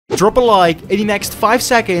drop a like in the next 5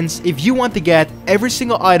 seconds if you want to get every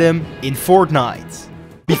single item in Fortnite.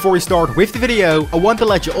 Before we start with the video, I want to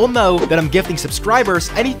let you all know that I'm gifting subscribers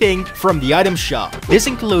anything from the item shop. This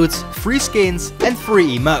includes free skins and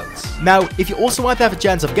free emotes. Now, if you also want to have a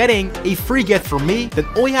chance of getting a free gift from me, then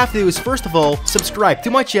all you have to do is first of all, subscribe to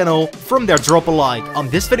my channel, from there drop a like on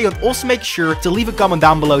this video, and also make sure to leave a comment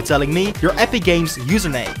down below telling me your Epic Games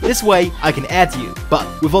username. This way I can add you. But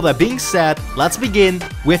with all that being said, let's begin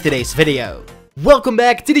with today's video. Welcome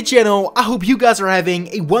back to the channel. I hope you guys are having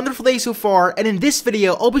a wonderful day so far, and in this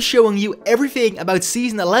video I'll be showing you everything about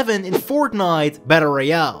Season 11 in Fortnite Battle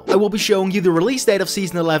Royale. I will be showing you the release date of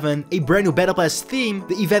Season 11, a brand new Battle Pass theme,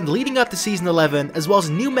 the event leading up to Season 11, as well as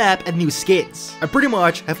a new map and new skins. I pretty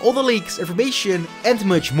much have all the leaks, information, and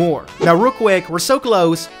much more. Now real quick, we're so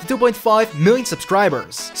close to 2.5 million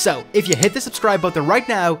subscribers. So if you hit the subscribe button right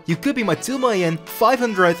now, you could be my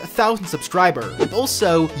 2,500,000 subscriber. And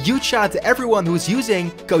also, huge shout out to everyone who is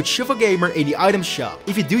using code ShuffleGamer in the item shop.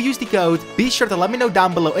 If you do use the code, be sure to let me know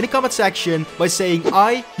down below in the comment section by saying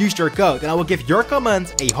I used your code, and I will give your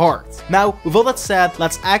comment a heart. Now, with all that said,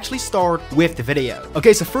 let's actually start with the video.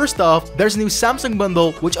 Okay, so first off, there's a new Samsung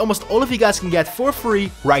bundle, which almost all of you guys can get for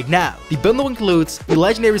free right now. The bundle includes the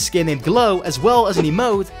legendary skin named Glow, as well as an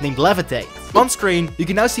emote named Levitate. On screen, you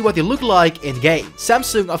can now see what they look like in game.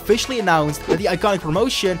 Samsung officially announced that the iconic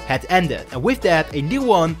promotion had ended, and with that, a new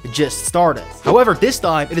one just started. However, this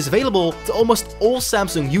time it is available to almost all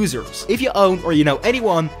Samsung users. If you own or you know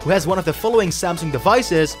anyone who has one of the following Samsung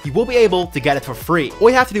devices, you will be able to get it for free. All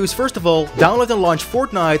you have to do is first of all, download and launch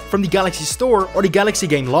Fortnite from the Galaxy Store or the Galaxy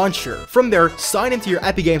Game Launcher. From there, sign into your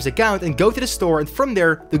Epic Games account and go to the store, and from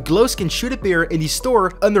there, the glow skin should appear in the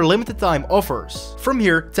store under limited time offers. From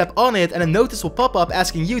here, tap on it and a notice will pop up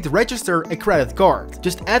asking you to register a credit card.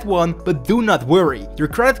 Just add one, but do not worry, your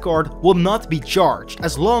credit card will not be charged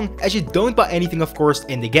as long as you don't buy anything, of course,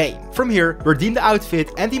 in the game. From here, redeem the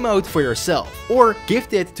outfit and emote for yourself, or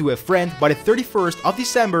gift it to a friend by the 31st of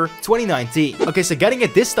December 2019. Okay, so getting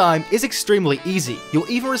it this time is extremely easy. You'll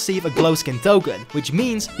even receive a glow skin token, which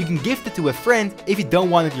means you can gift it to a friend if you don't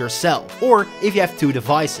want it yourself, or if you have 2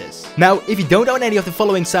 devices. Now, if you don't own any of the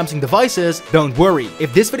following Samsung devices, don't worry.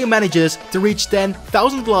 If this video manages to reach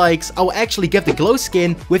 10,000 likes, I will actually give the glow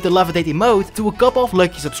skin with the Levitate emote to a couple of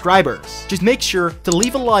lucky subscribers. Just make sure to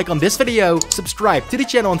leave a like on this video, subscribe to the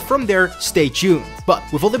channel, and from there, stay tuned. But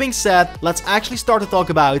with all that being said, let's actually start to talk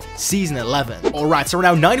about Season 11. Alright, so we're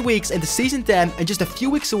now 9 weeks into Season 10 and just a few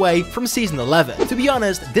weeks away from Season 11. To be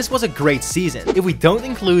honest, this was a great season, if we don't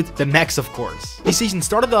include the max, of course. The season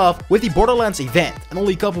started off with the Borderlands event, and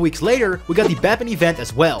only a couple weeks later, we got the Batman event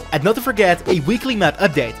as well. And not to forget, a weekly map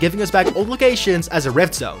update, giving us back old locations as a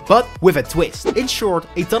rift zone, but with a twist. In short,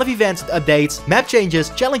 a ton of events and updates, map changes,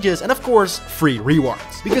 challenges, and of course, free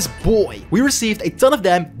rewards. Because boy, we received a ton of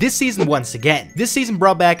them this season once again. This season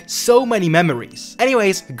brought back so many memories.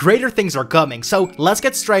 Anyways, greater things are coming, so let's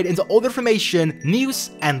get straight into all the information,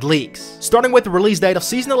 news, and leaks. Starting with the release date of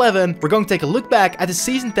Season 11, we're going to take a look back at the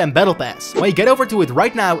Season 10 Battle Pass. When you get over to it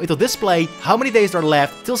right now, it'll display how many days are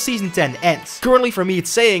left till Season 10 ends. Currently for me, it's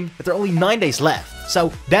saying that there are only 9 days left.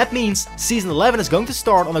 So that means Season 11 is going to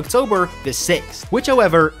start on October the 6th, which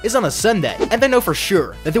however is on a Sunday. And I know for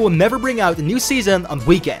sure that they will never bring out a new season on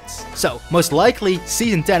weekends. So most likely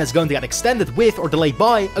Season 10 is going to get extended with or delayed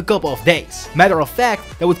by a couple of days. Matter of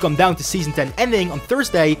fact, that would come down to Season 10 ending on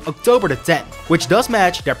Thursday, October the 10th, which does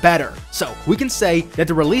match their pattern. So we can say that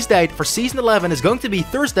the release date for Season 11 is going to be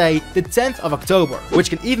Thursday, the 10th of October, which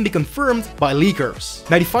can even be confirmed by leakers.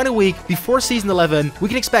 Now the final week before Season 11, we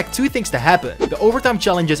can expect 2 things to happen: the overtime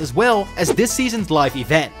challenges as well as this season's live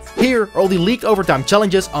event. Here are all the leaked overtime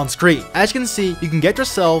challenges on screen. As you can see, you can get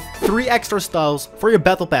yourself 3 extra styles for your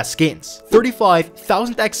Battle Pass skins,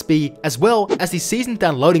 35,000 XP, as well as the Season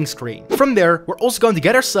 10 loading screen. From there, we're also going to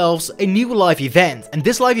get ourselves a new live event, and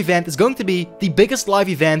this live event is going to be the biggest live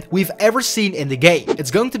event we've ever seen in the game.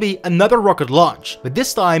 It's going to be another rocket launch, but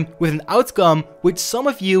this time with an outcome which some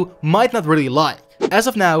of you might not really like. As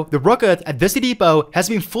of now, the rocket at Dusty Depot has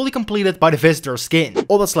been fully completed by the visitor skin.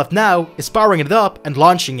 All that's left now is powering it up and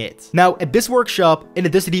launching it. Now, at this workshop in the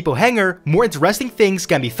Dusty Depot hangar, more interesting things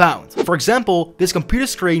can be found. For example, this computer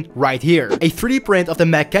screen right here. A 3D print of the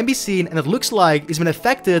mech can be seen, and it looks like it's been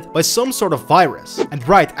affected by some sort of virus. And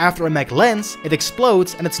right after a mech lands, it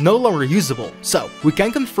explodes and it's no longer usable. So, we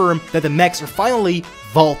can confirm that the mechs are finally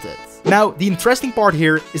vaulted. Now, the interesting part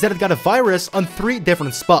here is that it got a virus on 3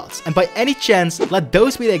 different spots, and by any chance, let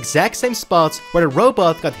those be the exact same spots where the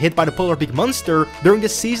robot got hit by the polar beak monster during the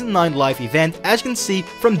Season 9 live event, as you can see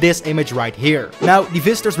from this image right here. Now, the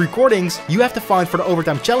visitors' recordings you have to find for the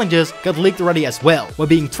overtime challenges got leaked already as well. While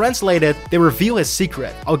being translated, they reveal his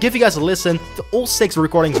secret. I'll give you guys a listen to all 6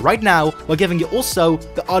 recordings right now, while giving you also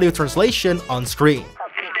the audio translation on screen.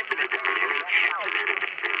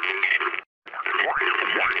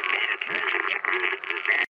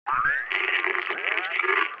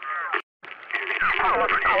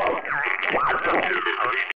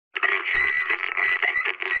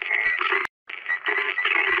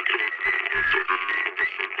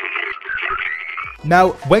 Now,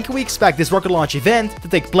 when can we expect this rocket launch event to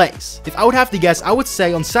take place? If I would have to guess, I would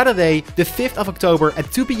say on Saturday, the 5th of October at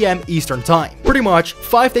 2 PM Eastern Time. Pretty much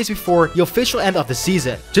 5 days before the official end of the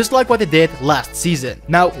season, just like what they did last season.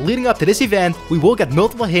 Now, leading up to this event, we will get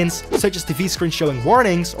multiple hints, such as TV screens showing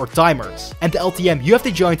warnings or timers. And the LTM you have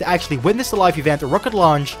to join to actually witness the live event or rocket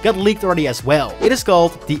launch got leaked already as well. It is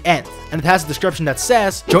called The End, and it has a description that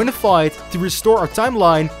says, join the fight to restore our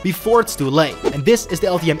timeline before it's too late. And this is the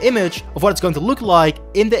LTM image of what it's going to look like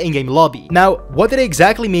in the in-game lobby. Now, what do they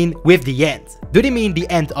exactly mean with the end? Do they mean the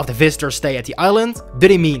end of the visitor's stay at the island? Do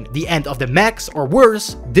they mean the end of the max, or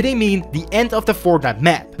worse, do they mean the end of the Fortnite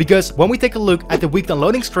map? Because when we take a look at the week down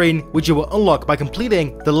loading screen, which you will unlock by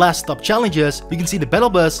completing the last stop challenges, you can see the battle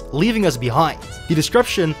bus leaving us behind. The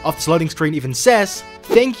description of this loading screen even says,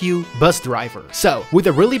 "Thank you, bus driver." So, would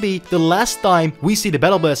it really be the last time we see the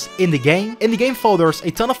battle bus in the game? In the game folders,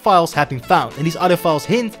 a ton of files have been found, and these audio files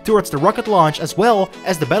hint towards the rocket launch as well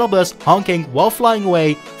as the battle bus honking while flying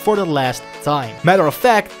away for the last time. Matter of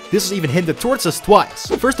fact, this was even hinted towards us twice.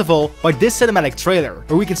 First of all, by this cinematic trailer,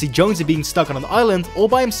 where we can see Jonesy being stuck on an island all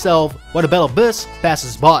by himself while the battle bus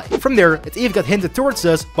passes by. From there, it even got hinted towards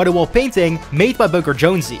us by the wall painting made by Bunker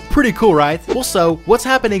Jonesy. Pretty cool, right? Also, what's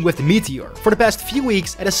happening with the meteor? For the past few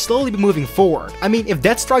weeks, it has slowly been moving forward. I mean, if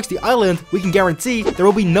that strikes the island, we can guarantee there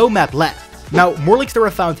will be no map left. Now, more leaks that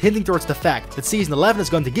were found hinting towards the fact that Season 11 is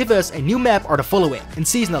going to give us a new map are the following. In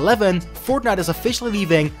Season 11, Fortnite is officially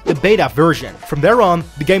leaving the beta version. From there on,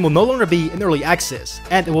 the game will no longer be in early access,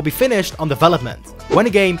 and it will be finished on development. When a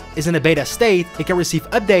game is in a beta state, it can receive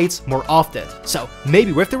updates more often. So,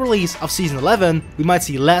 maybe with the release of Season 11, we might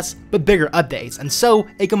see less but bigger updates, and so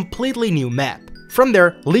a completely new map. From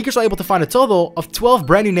there, leakers are able to find a total of 12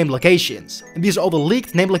 brand new named locations, and these are all the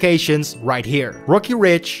leaked named locations right here. Rocky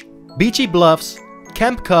Ridge, Beachy Bluffs,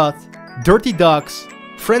 Camp Cut, Dirty Ducks,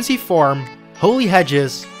 Frenzy Farm, Holy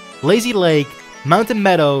Hedges, Lazy Lake, Mountain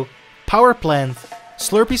Meadow, Power Plant,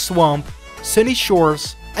 Slurpy Swamp, Sunny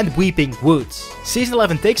Shores, and Weeping Woods. Season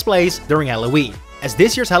 11 takes place during Halloween, as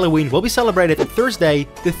this year's Halloween will be celebrated on Thursday,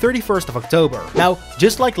 the 31st of October. Now,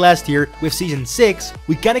 just like last year with Season 6,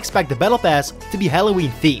 we can expect the Battle Pass to be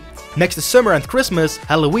Halloween themed. Next to summer and Christmas,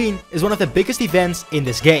 Halloween is one of the biggest events in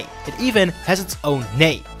this game. It even has its own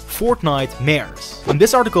name: Fortnite Mares. On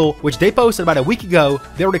this article, which they posted about a week ago,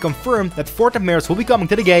 they already confirmed that Fortnite Mares will be coming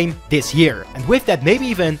to the game this year, and with that maybe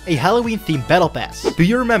even a Halloween-themed battle pass. Do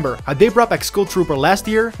you remember how they brought back Skull Trooper last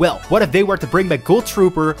year? Well, what if they were to bring back Gold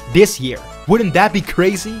Trooper this year? Wouldn't that be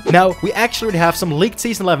crazy? Now, we actually have some leaked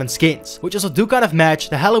Season 11 skins, which also do kind of match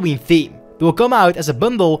the Halloween theme. It will come out as a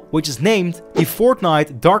bundle which is named the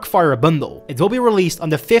Fortnite Darkfire Bundle. It will be released on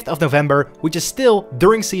the 5th of November, which is still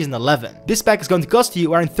during Season 11. This pack is going to cost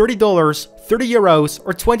you around $30, 30 euros,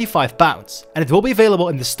 or 25 pounds, and it will be available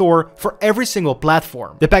in the store for every single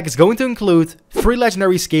platform. The pack is going to include 3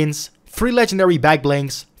 legendary skins, 3 legendary back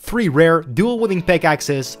blings, 3 rare dual wielding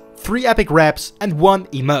pickaxes, 3 epic reps, and 1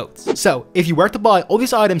 emote. So, if you were to buy all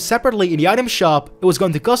these items separately in the item shop, it was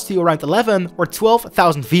going to cost you around 11 or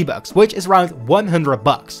 12,000 V-Bucks, which is around 100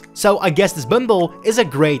 bucks. So, I guess this bundle is a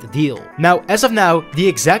great deal. Now, as of now, the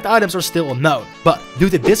exact items are still unknown, but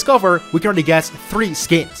due to this cover, we can already guess 3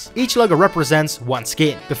 skins. Each logo represents 1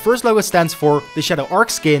 skin. The first logo stands for the Shadow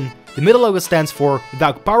Arc skin, the middle logo stands for the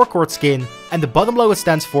Dark Power Chord skin, and the bottom logo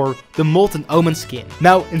stands for the Molten Omen skin.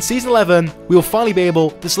 Now, in Season 11, we will finally be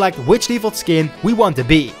able to select which default skin we want to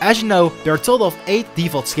be. As you know, there are a total of 8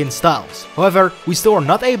 default skin styles. However, we still are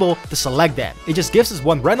not able to select them. It just gives us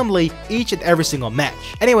one randomly each and every single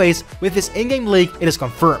match. Anyways, with this in-game leak, it is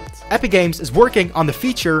confirmed. Epic Games is working on the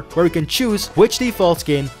feature where we can choose which default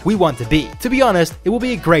skin we want to be. To be honest, it will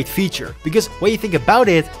be a great feature, because when you think about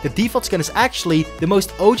it, the default skin is actually the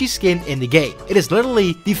most OG skin in the game. It is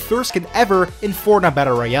literally the first skin ever in Fortnite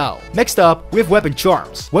Battle Royale. Next up, we have weapon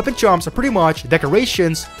charms. Weapon charms are pretty much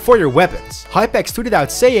decorations for your weapons. Hypex tweeted out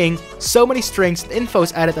saying, so many strings and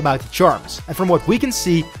infos added about the charms, and from what we can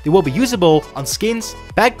see, they will be usable on skins,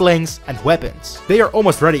 back blings, and weapons. They are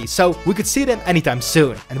almost ready, so we could see them anytime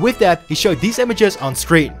soon. And with that, he showed these images on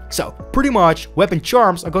screen. So pretty much, weapon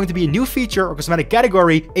charms are going to be a new feature or cosmetic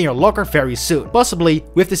category in your locker very soon, possibly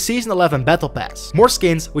with the Season 11 Battle Pass. More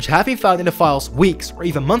skins which have been found in the files weeks or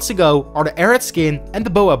even months ago are the Airhead skin and the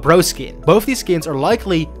Boa Bro skin. Both these skins are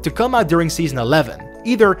likely to come out during Season 11.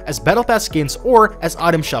 Either as Battle Pass skins or as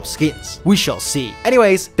item shop skins. We shall see.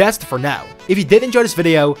 Anyways, that's it for now. If you did enjoy this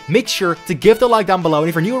video, make sure to give the like down below, and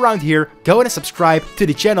if you're new around here, go ahead and subscribe to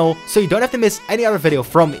the channel so you don't have to miss any other video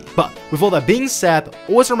from me. But with all that being said,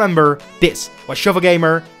 always remember, this was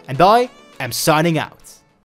ShuffleGamer, and I am signing out.